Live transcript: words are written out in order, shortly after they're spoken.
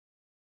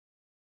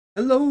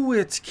Hello,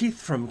 it's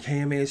Keith from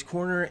KMAs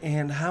Corner,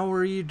 and how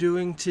are you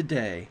doing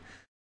today?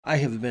 I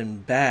have been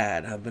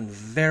bad. I've been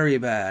very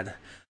bad.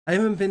 I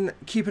haven't been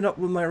keeping up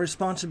with my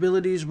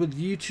responsibilities with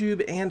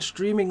YouTube and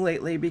streaming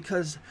lately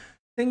because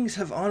things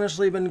have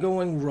honestly been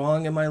going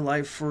wrong in my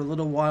life for a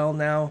little while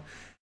now,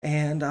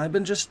 and I've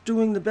been just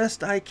doing the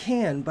best I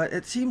can, but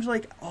it seems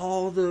like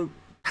all the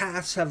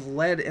paths have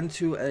led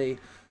into a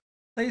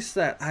place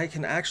that I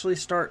can actually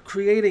start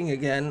creating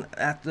again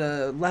at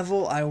the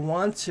level I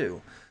want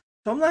to.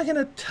 So I'm not going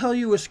to tell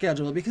you a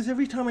schedule because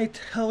every time I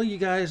tell you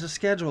guys a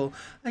schedule,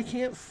 I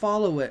can't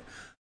follow it.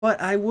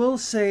 But I will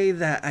say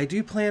that I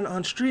do plan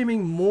on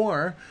streaming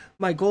more.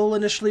 My goal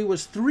initially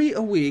was 3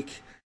 a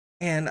week,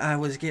 and I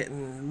was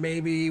getting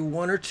maybe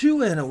one or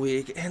two in a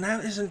week, and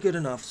that isn't good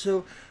enough.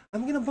 So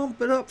I'm going to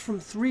bump it up from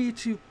 3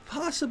 to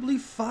possibly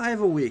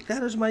 5 a week.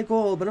 That is my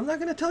goal, but I'm not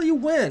going to tell you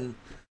when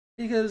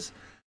because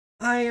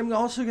I am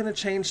also going to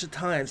change the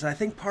times. I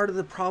think part of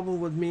the problem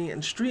with me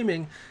and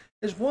streaming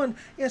is one,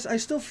 yes, I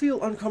still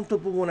feel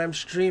uncomfortable when I'm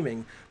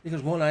streaming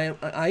because one,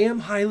 I am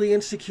highly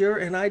insecure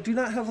and I do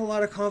not have a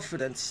lot of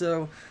confidence.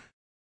 So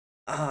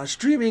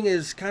streaming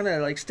is kind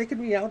of like sticking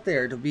me out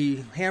there to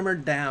be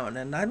hammered down,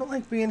 and I don't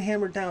like being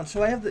hammered down.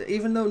 So I have to,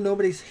 even though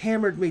nobody's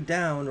hammered me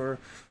down or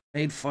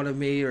made fun of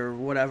me or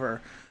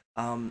whatever,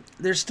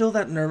 there's still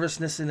that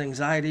nervousness and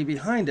anxiety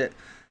behind it.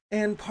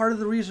 And part of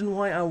the reason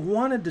why I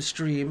wanted to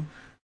stream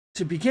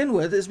to begin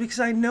with is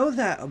because I know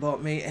that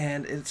about me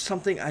and it's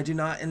something I do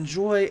not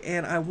enjoy,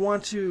 and I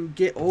want to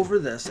get over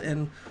this.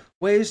 And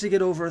ways to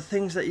get over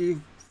things that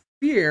you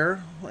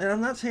fear, and I'm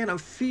not saying I'm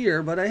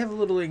fear, but I have a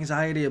little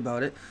anxiety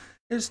about it,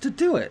 is to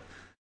do it.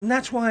 And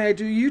that's why I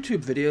do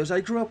YouTube videos. I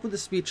grew up with a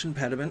speech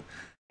impediment,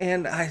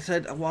 and I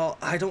said, well,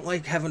 I don't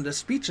like having a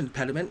speech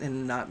impediment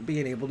and not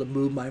being able to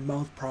move my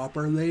mouth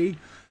properly.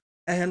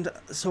 And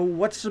so,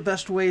 what's the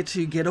best way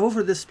to get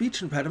over this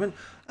speech impediment?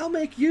 I'll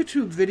make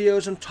YouTube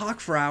videos and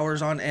talk for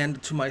hours on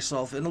end to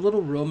myself in a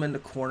little room in the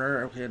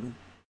corner and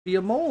be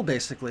a mole,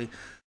 basically.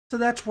 So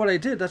that's what I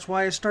did. That's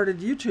why I started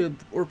YouTube,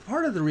 or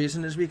part of the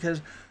reason is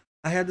because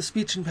I had the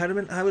speech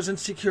impediment. I was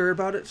insecure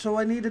about it, so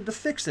I needed to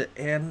fix it.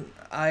 And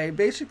I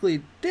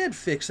basically did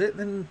fix it,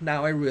 and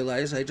now I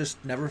realize I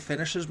just never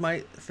finish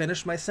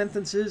my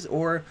sentences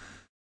or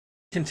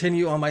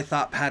continue on my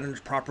thought patterns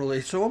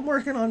properly. So I'm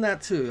working on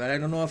that too. I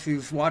don't know if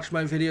you've watched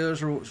my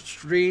videos or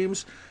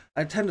streams.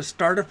 I tend to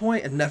start a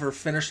point and never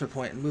finish the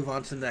point and move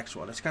on to the next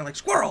one. It's kind of like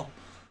squirrel,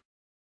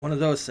 one of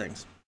those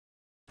things.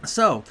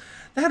 So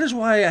that is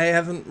why I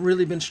haven't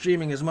really been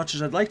streaming as much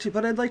as I'd like to,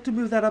 but I'd like to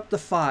move that up to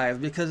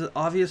 5 because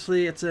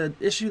obviously it's an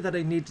issue that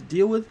I need to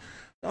deal with.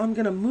 I'm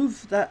going to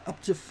move that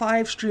up to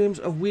 5 streams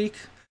a week,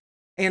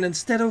 and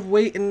instead of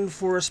waiting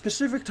for a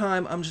specific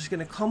time, I'm just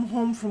going to come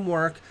home from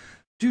work,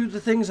 do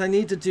the things I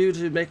need to do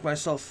to make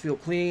myself feel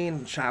clean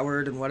and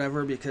showered and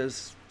whatever,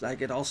 because I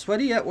get all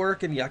sweaty at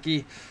work and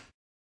yucky.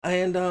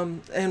 And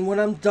when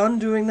I'm done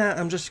doing that,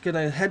 I'm just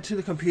gonna head to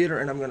the computer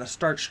and I'm gonna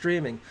start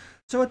streaming.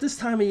 So at this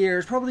time of year,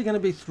 it's probably gonna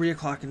be 3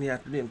 o'clock in the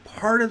afternoon.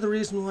 Part of the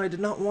reason why I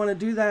did not want to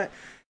do that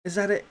is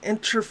that it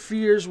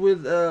interferes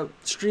with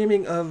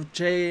streaming of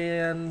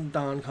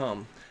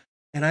JN.com.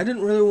 And I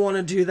didn't really want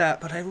to do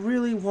that, but I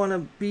really want to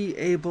be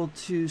able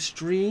to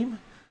stream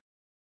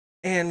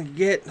and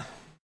get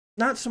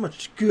not so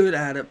much good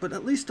at it, but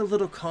at least a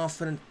little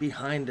confident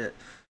behind it.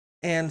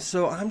 And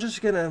so I'm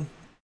just gonna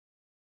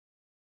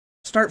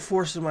start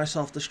forcing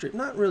myself to stream.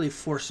 Not really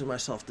forcing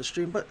myself to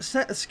stream, but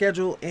set a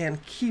schedule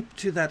and keep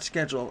to that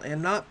schedule.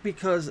 And not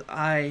because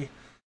I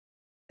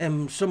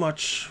am so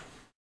much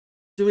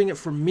doing it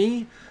for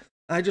me.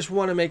 I just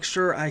want to make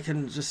sure I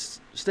can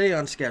just stay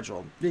on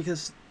schedule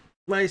because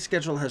my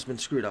schedule has been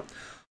screwed up.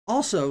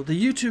 Also, the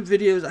YouTube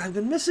videos, I've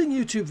been missing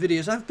YouTube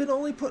videos. I've been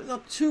only putting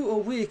up 2 a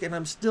week, and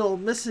I'm still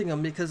missing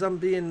them because I'm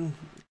being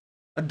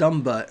a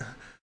dumb butt,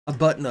 a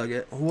butt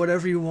nugget,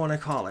 whatever you want to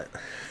call it.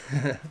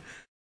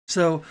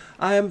 So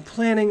I am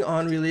planning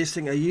on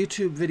releasing a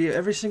YouTube video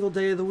every single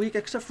day of the week,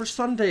 except for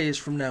Sundays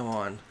from now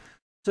on.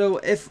 So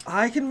if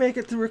I can make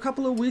it through a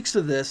couple of weeks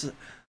of this,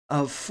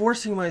 of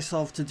forcing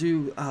myself to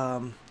do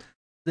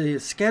the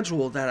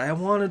schedule that I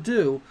want to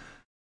do,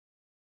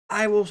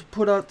 I will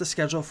put out the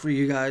schedule for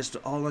you guys to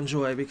all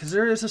enjoy, because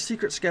there is a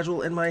secret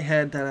schedule in my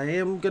head that I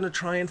am going to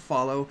try and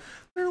follow.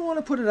 I don't want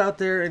to put it out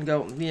there and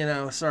go,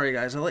 sorry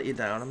guys, I let you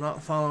down. I'm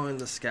not following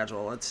the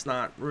schedule. It's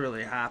not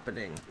really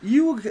happening.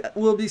 You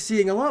will be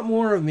seeing a lot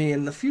more of me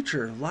in the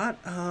future. A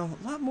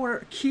lot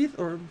more Keith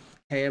or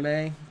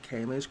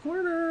KMA's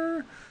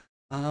Corner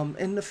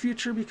in the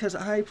future, because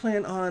I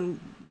plan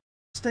on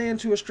staying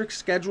to a strict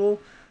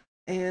schedule.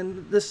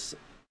 And this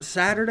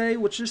Saturday,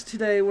 which is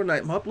today when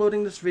I'm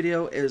uploading this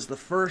video, is the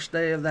first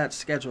day of that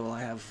schedule.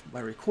 I have my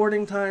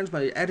recording times,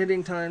 my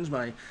editing times,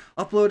 my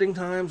uploading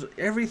times.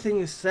 Everything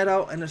is set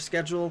out in a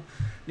schedule.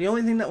 The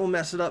only thing that will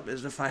mess it up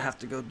is if I have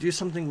to go do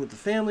something with the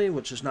family,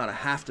 which is not a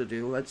have to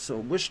do, it's a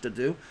wish to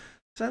do,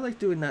 because I like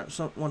doing that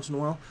once in a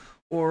while,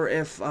 or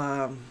if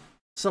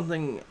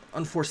something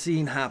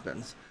unforeseen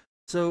happens.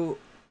 So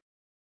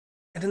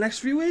in the next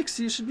few weeks,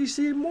 you should be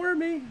seeing more of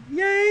me.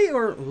 Yay!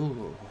 Or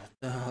ooh,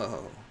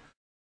 Oh.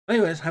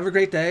 Anyways, have a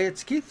great day.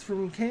 It's Keith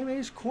from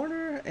KMAs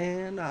Corner,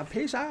 and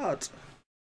peace out.